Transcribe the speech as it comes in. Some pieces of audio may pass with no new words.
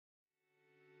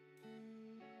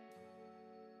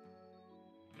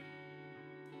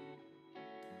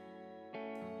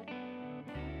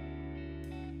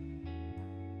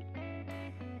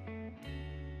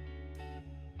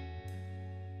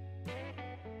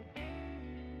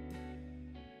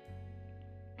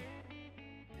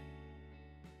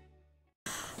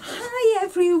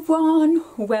everyone,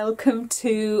 welcome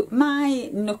to my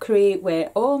nookery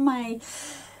where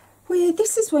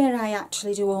this is where I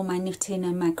actually do all my knitting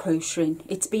and my crocheting.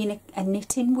 It's been a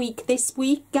knitting week this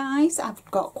week, guys. I've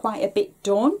got quite a bit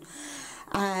done.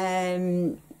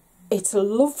 It's a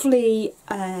lovely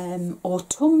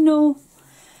autumnal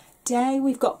day.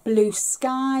 We've got blue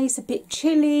skies, a bit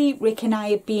chilly. Rick and I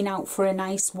have been out for a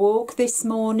nice walk this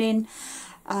morning,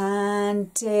 and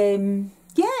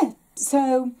yeah,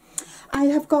 so I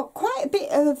have got quite a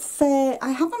bit of,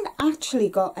 I haven't actually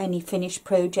got any finished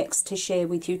projects to share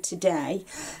with you today.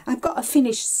 I've got a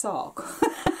finished sock.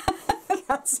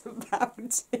 That's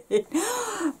about it.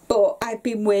 But I've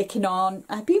been working on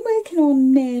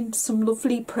some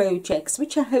lovely projects,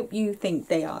 which I hope you think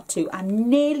they are too. I'm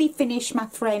nearly finished my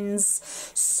friend's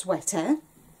sweater,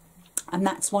 and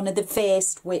that's one of the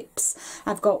first whips.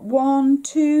 I've got 1,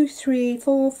 2, 3,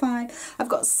 4, 5. I've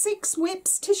got 6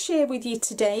 whips to share with you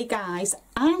today, guys,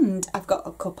 and I've got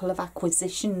a couple of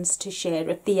acquisitions to share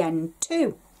at the end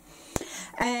too.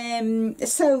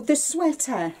 So the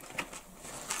sweater,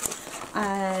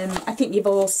 I think you've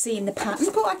all seen the pattern,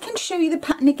 but I can show you the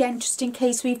pattern again just in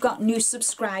case we've got new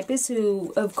subscribers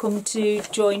who have come to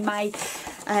join my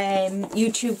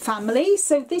YouTube family.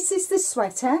 So this is the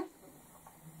sweater.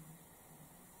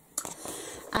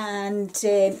 And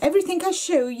everything I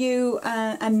show you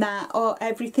and that, or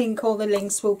everything, all the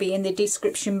links will be in the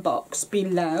description box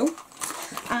below.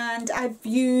 And I've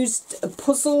used a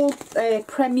puzzle,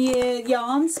 Premier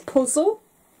Yarns puzzle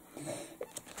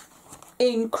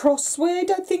in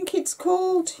crossword, I think it's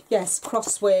called. Yes,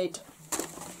 crossword.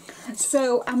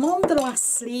 So I'm on the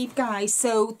last sleeve, guys.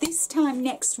 So this time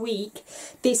next week,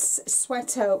 this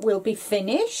sweater will be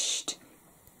finished.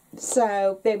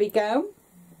 So there we go.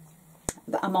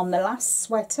 I'm on the last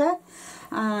sweater,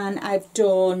 and I've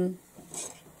done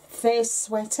first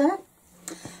sweater,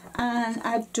 and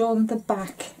I've done the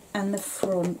back and the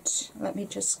front. Let me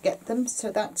just get them.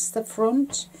 So that's the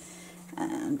front,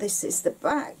 and this is the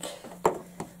back.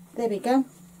 There we go.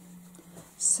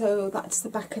 So that's the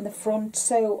back and the front.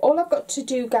 So all I've got to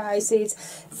do, guys, is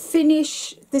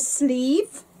finish the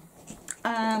sleeve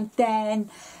and then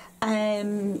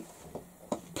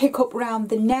pick up round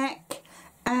the neck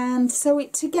and sew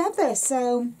it together.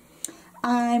 So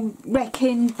I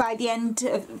reckon by the end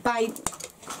of, I'm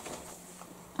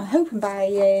hoping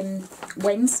by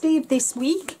Wednesday of this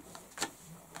week,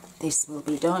 this will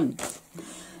be done.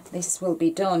 This will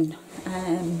be done,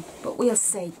 but we'll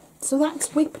see. So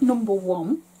that's whip number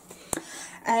 1,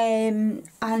 and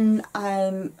I've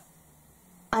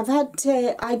had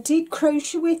I did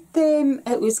crochet with them.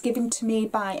 It was given to me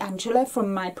by Angela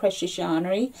from My Precious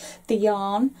Yarnery, the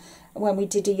yarn, when we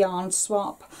did a yarn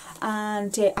swap,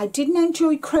 and I didn't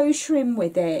enjoy crocheting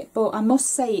with it, but I must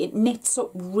say it knits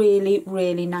up really,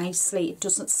 really nicely. It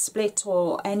doesn't split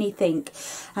or anything,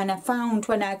 and I found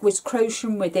when I was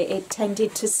crocheting with it, it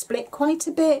tended to split quite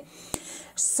a bit.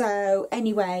 So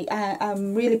anyway,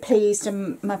 I'm really pleased,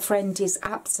 and my friend is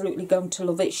absolutely going to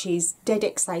love it. She's dead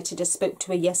excited. I spoke to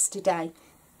her yesterday,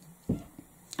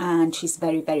 and she's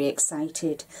very, very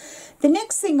excited. The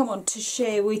next thing I want to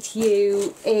share with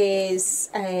you is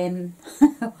the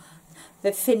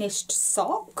finished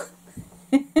sock.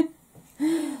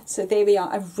 So there we are.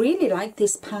 I really like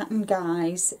this pattern,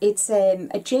 guys. It's a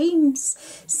James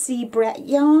C. Brett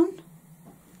yarn,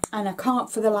 and I can't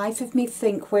for the life of me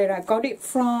think where I got it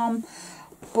from,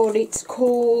 but it's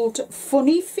called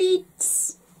Funny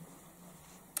Feetz,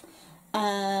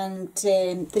 and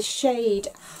the shade,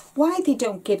 why they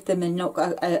don't give them a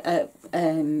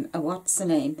what's the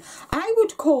name? I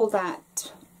would call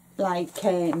that like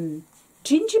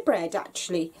gingerbread,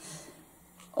 actually,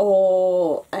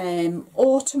 or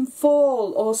autumn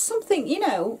fall or something, you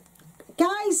know.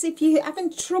 Guys, if you're having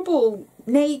trouble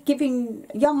giving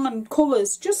yarn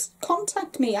colours, just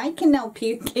contact me. I can help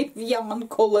you give yarn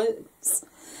colours.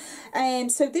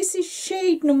 So this is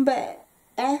shade number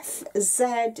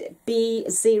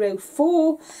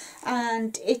FZB04,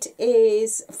 and it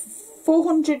is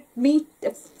 400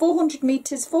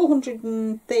 meters,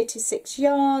 436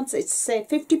 yards. It's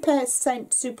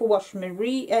 50% superwash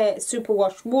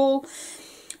wool,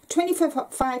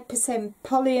 25%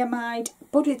 polyamide,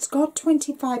 but it's got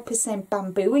 25%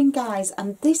 bamboo in, guys,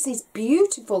 and this is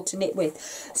beautiful to knit with.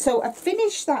 So I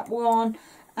finished that one,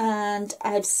 and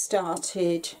I've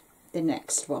started the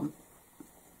next one.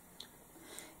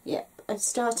 Yep, I've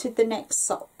started the next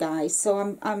sock, guys.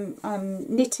 So I'm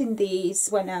knitting these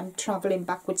when I'm travelling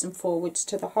backwards and forwards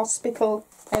to the hospital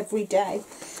every day.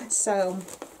 So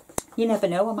you never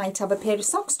know, I might have a pair of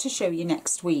socks to show you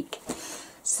next week.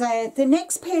 So the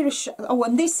next pair of, oh,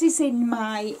 and this is in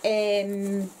my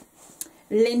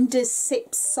Linda's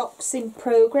Sips Socks in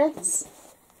Progress.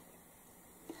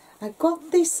 I got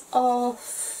this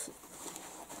off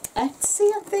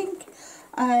Etsy, I think.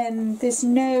 There's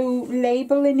no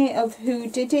label in it of who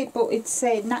did it, but it's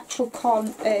natural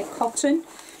cotton.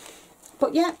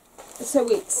 But yeah, so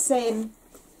it's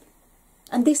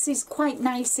and this is quite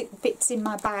nice. It fits in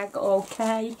my bag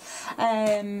okay.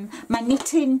 My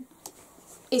knitting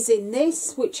is in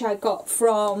this, which I got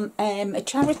from a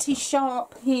charity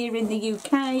shop here in the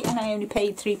UK, and I only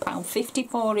paid £3.50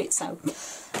 for it, so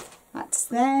that's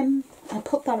them. I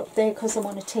put that up there because I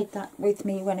want to take that with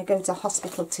me when I go to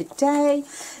hospital today.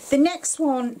 The next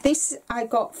one, this I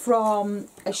got from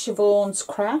Siobhan's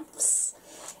Crafts.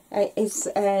 Is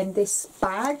this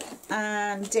bag,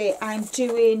 and I'm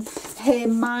doing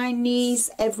Hermione's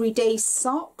Everyday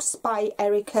Socks by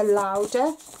Erica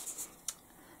Lauder.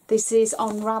 This is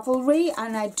on Ravelry,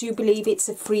 and I do believe it's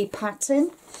a free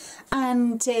pattern.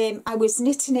 And I was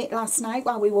knitting it last night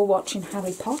while we were watching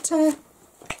Harry Potter.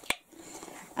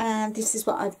 And this is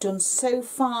what I've done so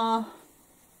far.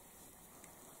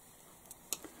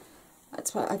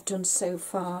 That's what I've done so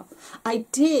far.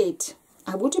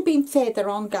 I would have been further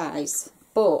on, guys,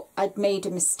 but I'd made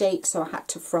a mistake, so I had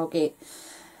to frog it.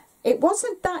 It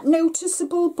wasn't that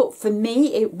noticeable, but for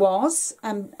me it was.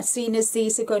 Seeing as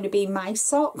these are going to be my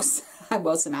socks, I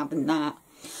wasn't having that.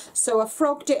 So I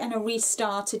frogged it and I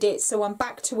restarted it, so I'm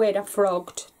back to where I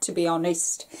frogged, to be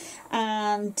honest.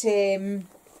 And the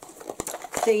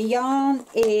yarn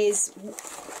is,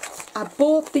 I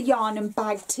bought the yarn and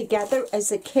bag together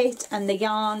as a kit, and the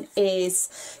yarn is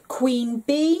Queen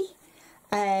Bee,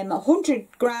 100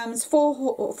 grams,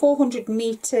 400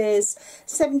 meters,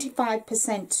 75%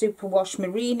 superwash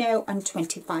merino and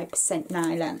 25%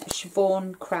 nylon.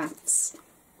 Siobhan Crafts.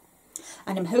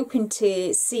 And I'm hoping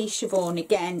to see Siobhan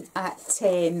again at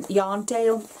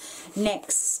Yarndale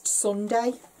next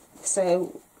Sunday.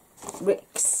 So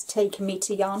Rick's taking me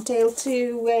to Yarndale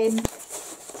to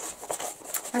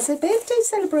as a birthday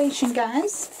celebration,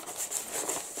 guys.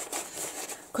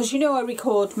 Because you know I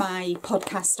record my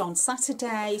podcast on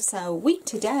Saturday, so a week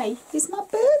today is my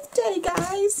birthday,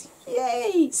 guys.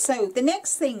 Yay! So the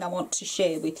next thing I want to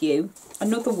share with you,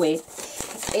 another whip,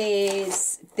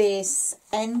 is this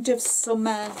end of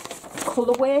summer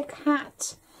colourwork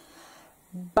hat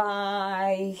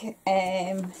by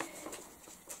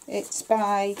it's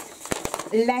by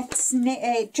Let's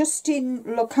Knit, Justin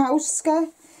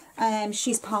Lukowska.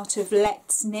 She's part of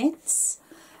Let's Knits.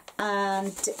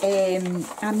 And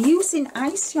I'm using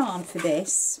ice yarn for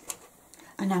this,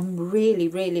 and I'm really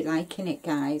liking it,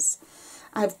 guys.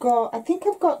 I think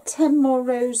I've got 10 more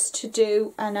rows to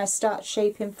do, and I start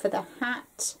shaping for the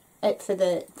hat, for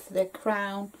the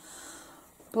crown.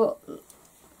 But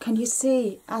can you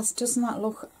see, as doesn't that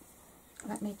look,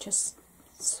 let me just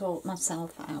sort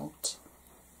myself out.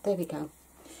 There we go.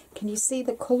 Can you see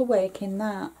the colourwork in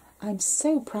that? I'm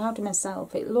so proud of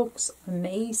myself. It looks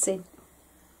amazing.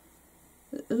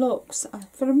 Looks,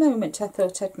 for a moment I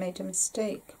thought I'd made a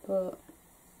mistake, but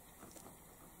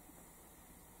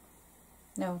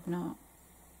no, I've not.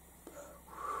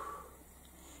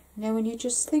 You know when you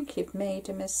just think you've made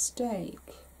a mistake.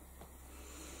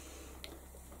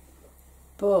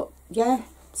 But yeah,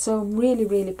 so I'm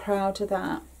really proud of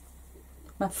that.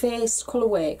 My first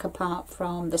colourwork apart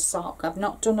from the sock. I've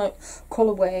not done a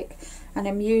colourwork, and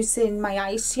I'm using my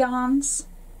ice yarns.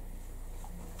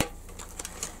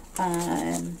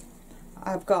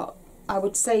 I've got, I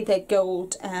would say they're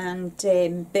gold and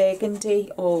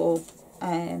burgundy, or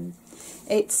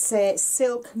it's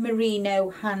silk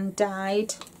merino hand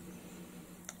dyed,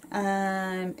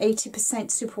 80%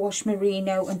 superwash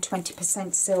merino and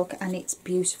 20% silk, and it's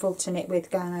beautiful to knit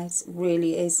with, guys. It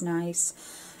really is nice.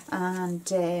 And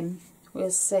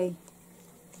we'll see.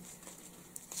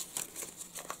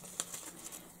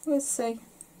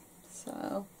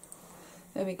 So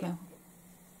there we go.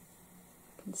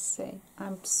 Can see,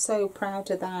 I'm so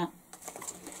proud of that.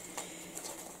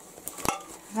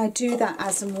 I do that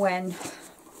as and when.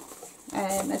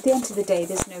 At the end of the day,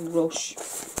 there's no rush,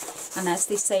 and as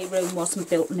they say, Rome wasn't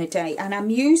built in a day. And I'm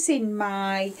using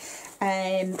my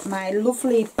my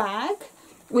lovely bag,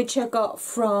 which I got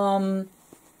from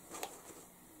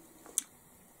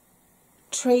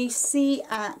Tracy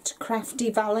at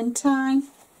Crafty Valentine,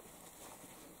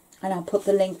 and I'll put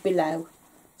the link below.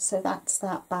 So that's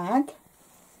that bag.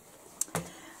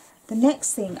 The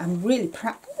next thing I'm really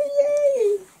proud,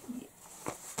 yay!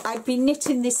 I've been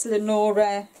knitting this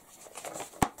Lenora.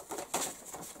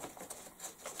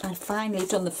 I've finally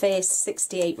done the first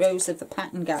 68 rows of the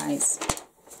pattern, guys.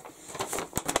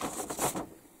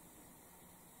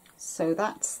 So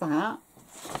that's that.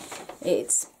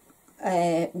 It's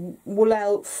Wool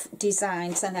Elf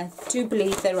designs, and I do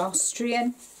believe they're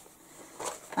Austrian.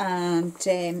 And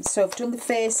so I've done the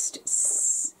first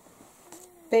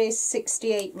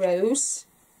 68 rows,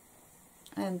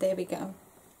 and there we go.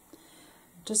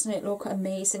 Doesn't it look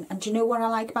amazing? And do you know what I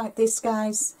like about this,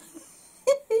 guys?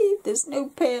 There's no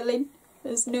purling.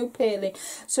 There's no purling.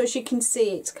 So as you can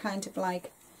see, it's kind of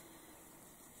like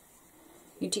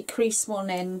you decrease one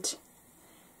end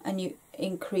and you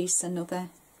increase another.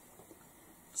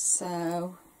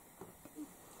 So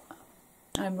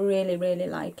I'm really, really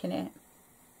liking it.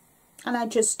 And I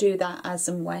just do that as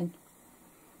and when,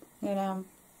 you know.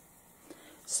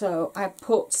 So I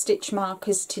put stitch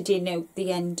markers to denote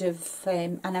the end of,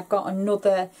 and I've got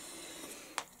another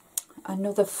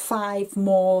 5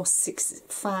 more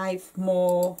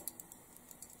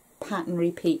pattern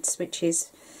repeats, which is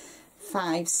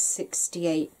 5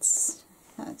 68s.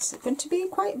 That's going to be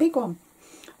quite a big one.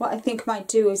 What I think I might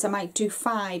do is I might do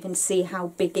 5 and see how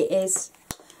big it is,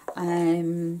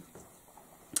 and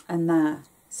that.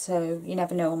 So you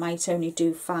never know, I might only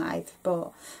do 5,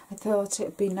 but I thought it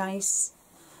would be nice,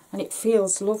 and it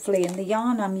feels lovely. And the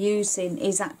yarn I'm using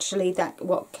is actually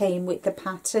what came with the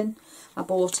pattern. I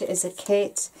bought it as a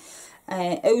kit.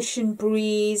 Ocean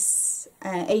Breeze,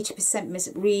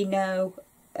 80% merino,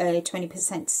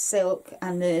 20% silk,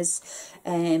 and there's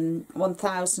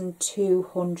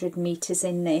 1,200 meters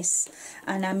in this.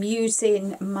 And I'm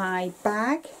using my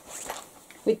bag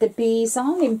with the bees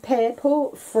on in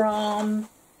purple from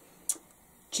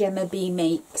Gemma Bee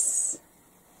Makes.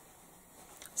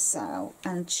 So,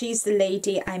 and she's the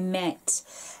lady I met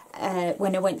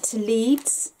when I went to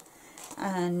Leeds,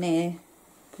 and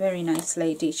very nice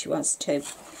lady she was too.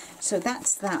 So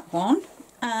that's that one.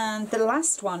 And the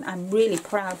last one, I'm really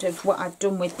proud of what I've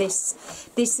done with this.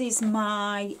 This is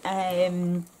my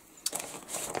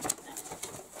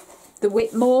the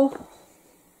Whitmore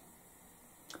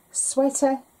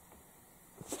sweater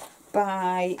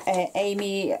by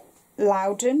Amy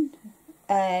Loudon,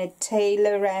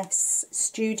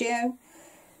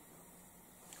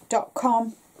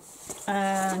 tailoressstudio.com,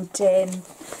 and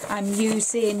I'm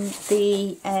using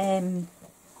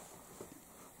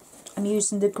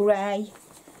the grey,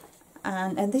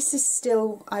 and this is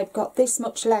still, I've got this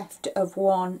much left of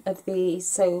one of these,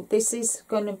 so this is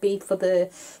going to be for the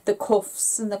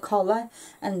cuffs and the collar,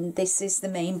 and this is the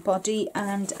main body.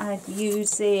 And I'm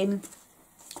using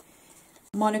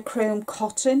monochrome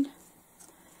cotton,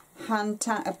 hand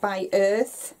tattered by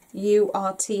Earth,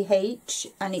 URTH,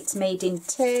 and it's made in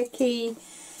Turkey,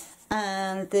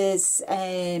 and there's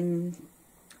 100%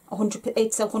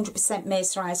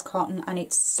 mercerized cotton, and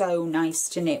it's so nice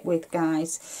to knit with,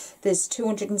 guys. There's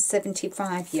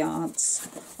 275 yards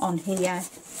on here,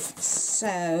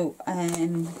 so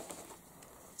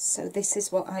so this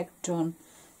is what I've done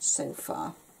so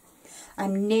far. I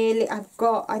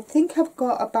think I've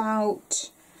got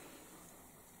about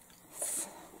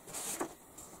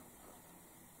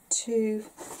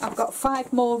I've got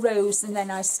 5 more rows, and then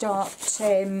I start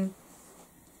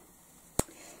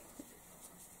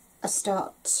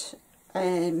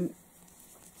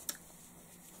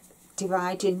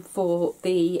dividing for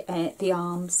the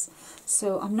arms.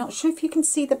 So I'm not sure if you can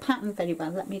see the pattern very well.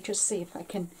 Let me just see if I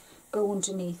can go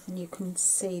underneath and you can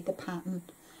see the pattern.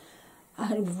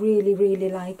 I really, really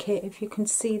like it. If you can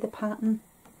see the pattern,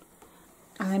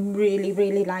 I'm really,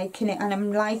 really liking it, and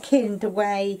I'm liking the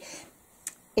way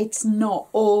it's not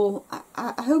all,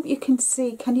 I hope you can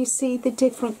see, can you see the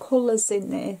different colours in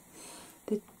there?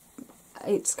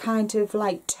 It's kind of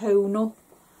like tonal.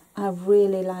 I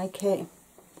really like it,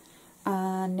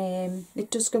 and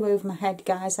it does go over my head,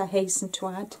 guys, I hasten to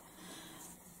add.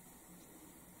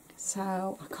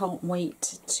 So I can't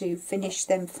wait to finish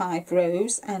them 5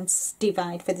 rows and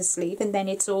divide for the sleeve, and then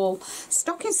it's all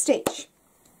stocking stitch.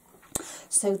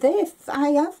 So there, I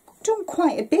have done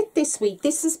quite a bit this week.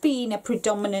 This has been a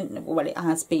predominant, well, it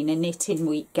has been a knitting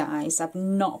week, guys. I've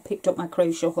not picked up my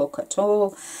crochet hook at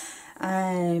all.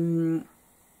 I'm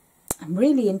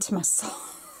really into my socks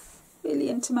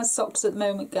at the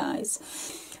moment, guys.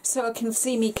 So I can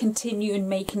see me continuing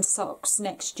making socks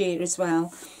next year as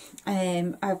well.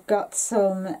 I've got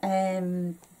some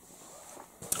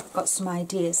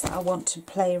ideas that I want to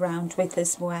play around with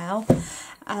as well.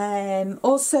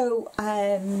 Also,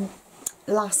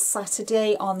 last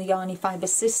Saturday on the Yarny Fibre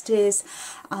Sisters,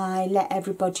 I let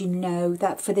everybody know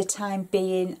that for the time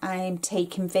being I'm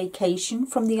taking vacation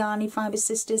from the Yarny Fibre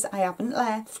Sisters. I haven't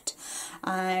left.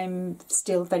 I'm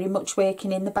still very much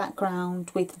working in the background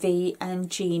with V and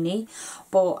Jeannie,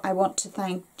 but I want to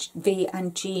thank V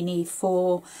and Jeannie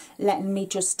for letting me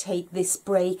just take this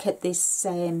break at this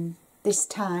this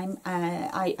time.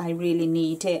 I really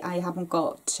need it. I haven't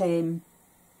got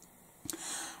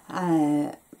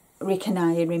Rick and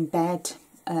I are in bed.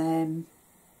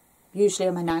 Usually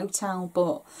I'm a night owl,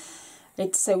 but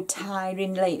it's so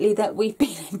tiring lately that we've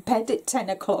been in bed at 10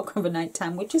 o'clock of a night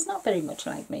time, which is not very much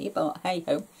like me, but hey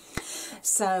ho.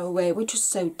 So we're just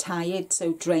so tired,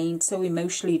 so drained, so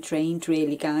emotionally drained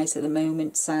really, guys, at the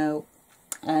moment. So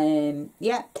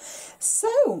yeah,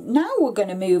 so now we're going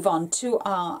to move on to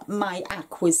my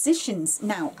acquisitions.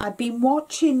 Now, I've been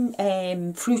watching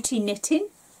Fruity Knitting,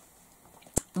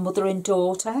 mother and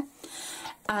daughter,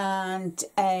 and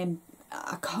I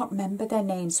can't remember their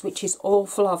names, which is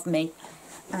awful of me.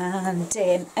 And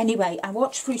anyway, I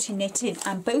watched Fruity Knitting,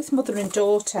 and both mother and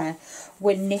daughter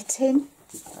were knitting,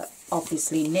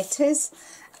 obviously knitters.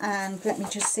 And let me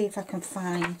just see if I can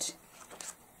find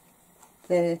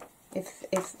the,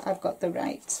 if I've got the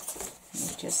right, let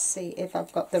me just see if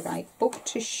I've got the right book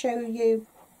to show you.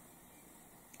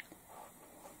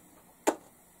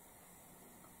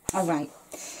 All right.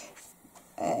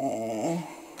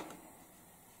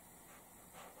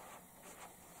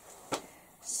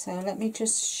 So let me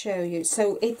just show you.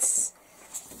 So it's,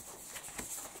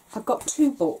 I've got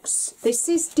two books. This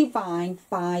is Divine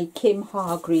by Kim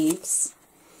Hargreaves,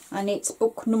 and it's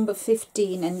book number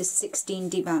 15 and the 16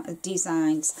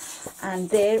 designs, and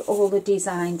they're all the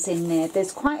designs in there.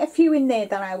 There's quite a few in there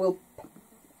that I will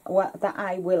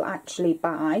actually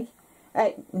buy,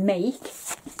 make.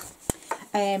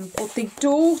 But the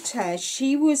daughter,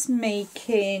 she was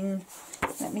making,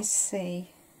 let me see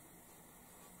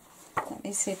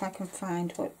if I can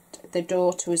find what the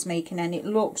daughter was making, and it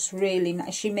looks really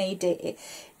nice. She made it,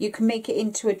 you can make it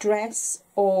into a dress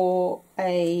or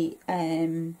a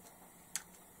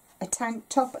tank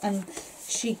top, and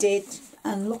she did,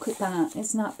 and look at that,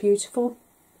 isn't that beautiful?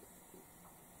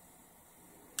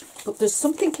 But there's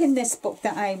something in this book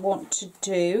that I want to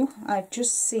do. I've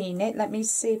just seen it. Let me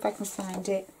see if I can find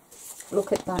it.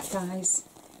 Look at that, guys.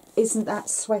 Isn't that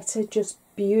sweater just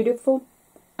beautiful?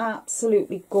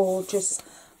 Absolutely gorgeous.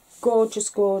 Gorgeous,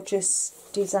 gorgeous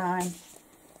design.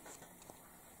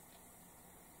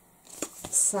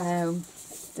 So,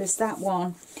 there's that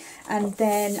one. And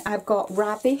then I've got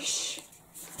Ravish.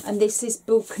 And this is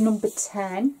book number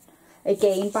 10.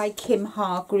 Again by Kim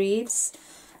Hargreaves.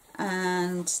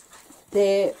 And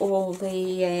they're all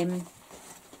the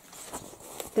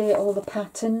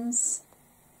patterns.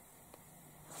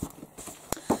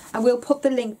 I will put the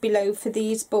link below for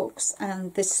these books,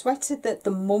 and the sweater that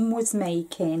the mum was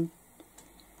making.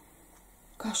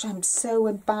 Gosh, I'm so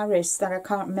embarrassed that I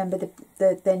can't remember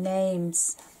the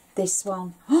names. This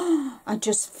one. I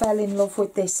just fell in love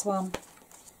with this one.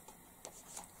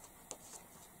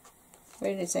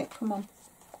 Where is it? Come on.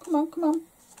 Come on, come on,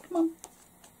 come on.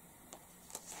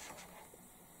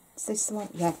 Is this the one?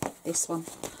 Yeah, this one.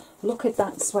 Look at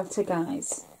that sweater,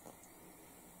 guys.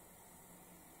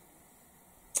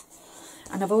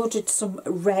 And I've ordered some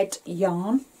red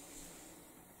yarn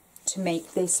to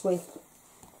make this with.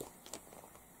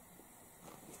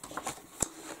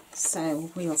 So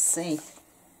we'll see.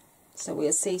 So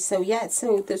we'll see. So yeah,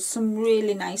 so there's some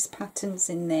really nice patterns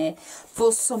in there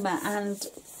for summer and,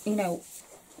 you know,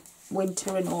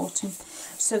 winter and autumn.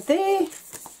 So they're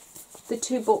the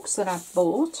two books that I've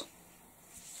bought.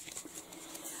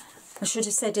 I should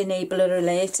have said enabler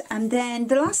alert. And then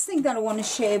the last thing that I want to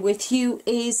share with you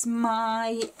is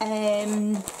my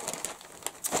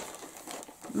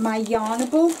my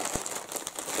Yarnable.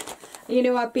 You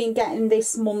know, I've been getting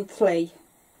this monthly.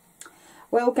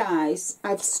 Well, guys,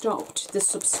 I've stopped the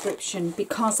subscription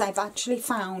because I've actually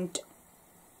found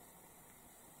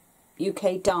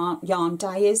UK yarn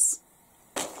dyers.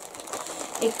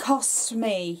 It costs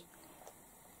me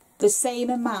the same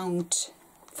amount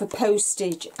for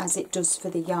postage as it does for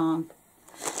the yarn.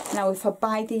 Now, if I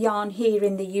buy the yarn here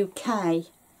in the UK,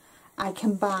 I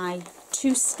can buy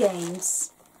 2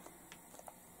 skeins,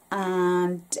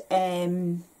 and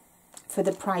for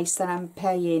the price that I'm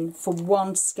paying for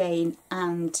 1 skein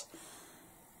and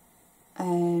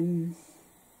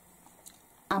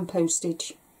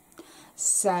postage.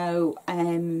 So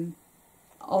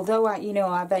although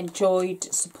I've enjoyed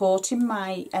supporting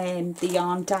my the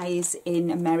yarn dyers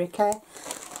in America,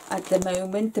 at the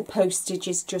moment the postage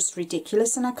is just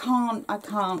ridiculous, and I can't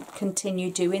continue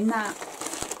doing that.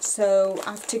 So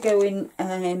after going,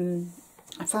 I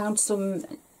found some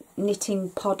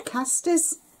knitting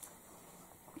podcasters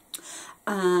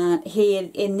here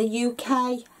in the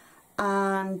UK,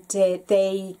 and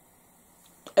they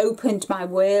opened my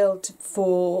world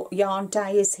for yarn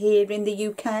dyers here in the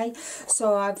UK.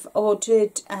 So I've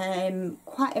ordered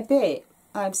quite a bit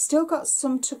I've still got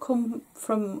some to come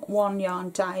from One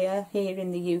Yarn Dyer here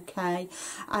in the UK.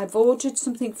 I've ordered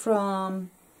something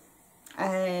from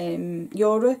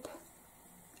Europe,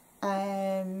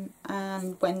 and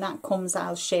when that comes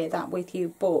I'll share that with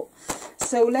you. But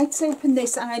so let's open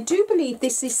this, and I do believe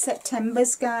this is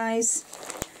September's, guys.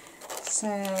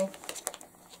 So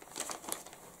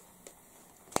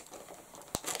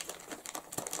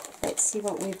let's see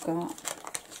what we've got.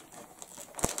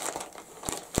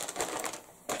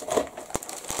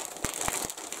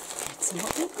 Let's see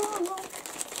what we've got.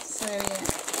 So yeah,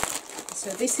 so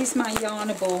this is my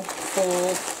Yarnable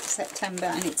for September,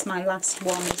 and it's my last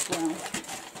one as well.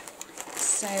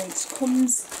 So it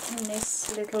comes in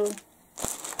this little,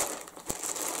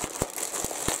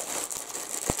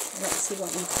 let's see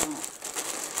what we've got.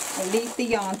 I'll leave the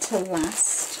yarn till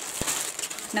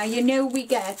last. Now you know we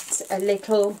get a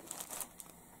little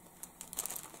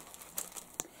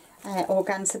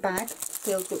organza bag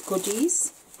filled with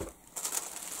goodies.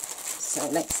 So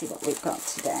let's see what we've got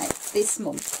today, this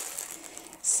month.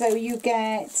 So you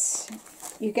get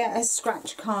a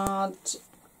scratch card,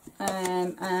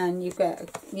 and you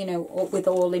get, you know, with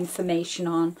all information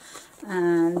on.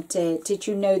 And did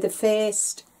you know the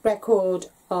first record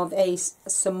of a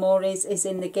Samoris is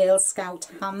in the Girl Scout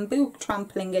Handbook,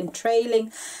 Trampling and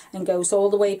Trailing, and goes all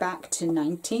the way back to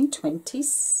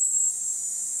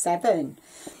 1927.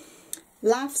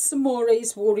 Laugh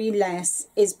Samoris, Worry Less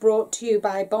is brought to you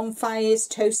by bonfires,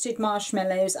 toasted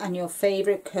marshmallows, and your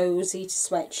favourite cosy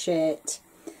sweatshirt.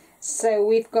 So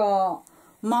we've got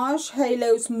Marsh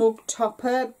Halo's Mug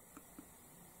Topper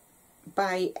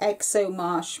by Exo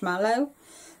Marshmallow,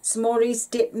 Samoris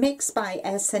Dip Mix by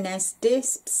S&S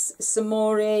Disps,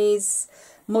 Samoris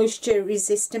Moisture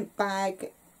Resistant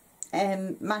Bag,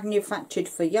 manufactured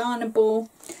for Yarnable.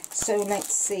 So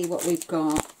let's see what we've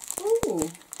got.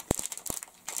 Ooh.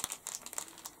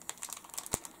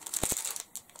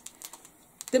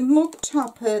 The mug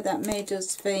topper that made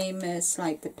us famous,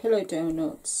 like the pillow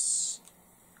donuts.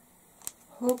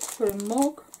 Hug for a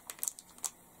mug.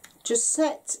 Just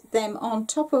set them on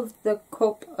top of the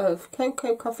cup of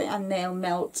cocoa coffee and they'll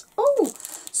melt. Oh,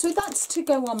 so that's to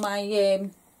go on my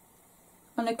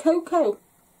on a cocoa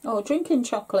or drinking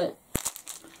chocolate.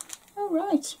 All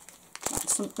right,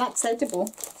 that's edible.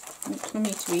 For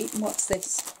me to eat. And what's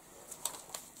this?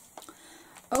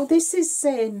 Oh, this is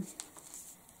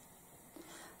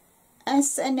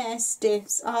S&S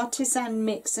Dips Artisan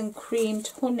Mix and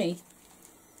Creamed Honey.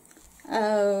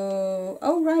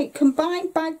 Oh right,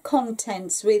 combined bag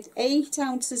contents with 8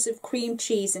 ounces of cream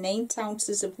cheese and 8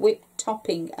 ounces of whipped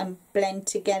topping and blend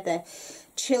together.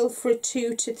 Chill for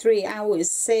 2 to 3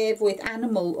 hours. Serve with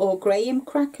animal or graham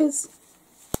crackers.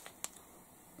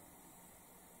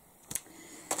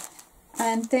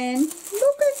 And then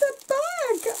look at the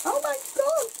bag. Oh my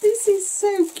god, this is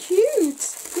so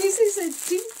cute. This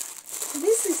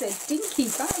is a dinky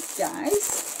bag,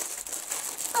 guys.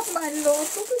 Oh my lord,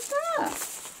 look at that.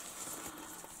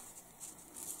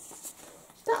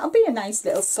 That'll be a nice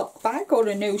little sock bag or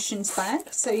an oceans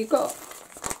bag. So you've got a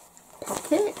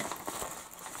pocket,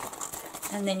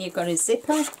 and then you've got a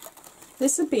zipper.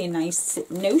 This would be a nice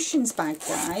oceans bag,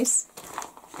 guys.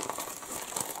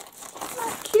 Isn't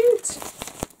that cute?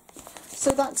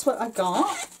 So that's what I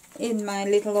got in my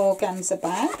little organza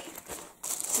bag.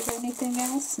 Is there anything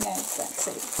else? No, that's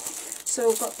it.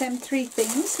 So I've got them 3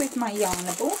 things with my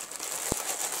Yarnable.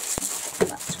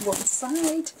 That's one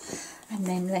side. And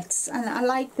then and I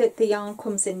like that the yarn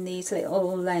comes in these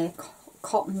little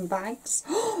cotton bags.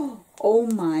 Oh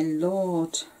my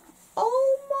lord.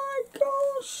 Oh my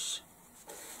gosh.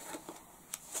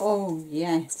 Oh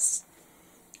yes.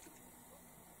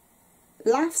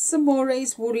 Laugh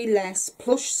Samoris Worry Less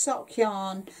plush sock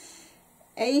yarn.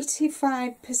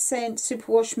 85%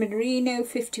 superwash merino,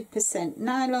 50%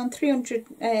 nylon,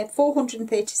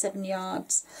 437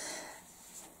 yards,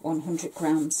 100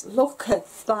 grams. Look at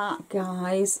that,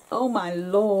 guys. Oh my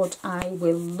lord, I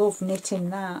will love knitting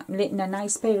that. Knitting a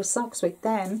nice pair of socks with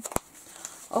them.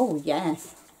 Oh yeah.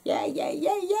 Yeah. Yay.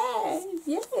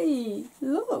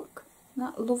 Look. Isn't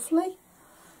that lovely?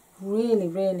 Really,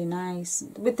 really nice.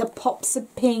 With the pops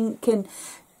of pink, and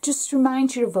just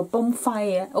reminds you of a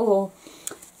bonfire or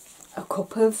a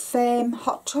cup of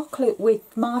hot chocolate with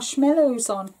marshmallows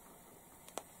on.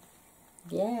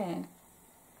 Yeah,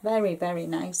 very, very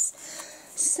nice.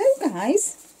 So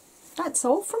guys, that's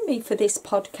all from me for this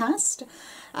podcast.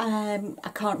 I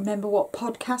can't remember what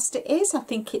podcast it is. I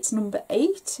think it's number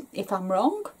 8. If I'm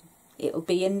wrong, it'll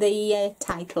be in the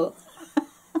title.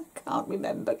 Can't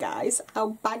remember, guys.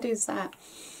 How bad is that?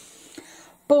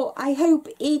 But I hope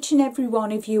each and every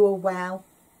one of you are well.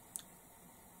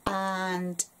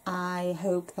 and I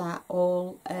hope that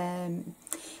all,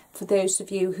 for those of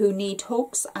you who need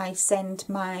hugs, I send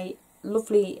my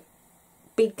lovely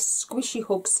big squishy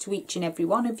hugs to each and every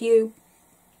one of you.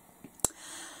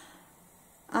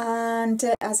 And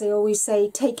as I always say,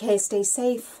 take care, stay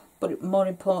safe, but more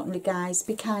importantly guys,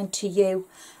 be kind to you.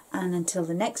 And until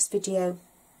the next video,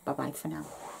 bye bye for now.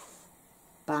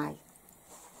 Bye.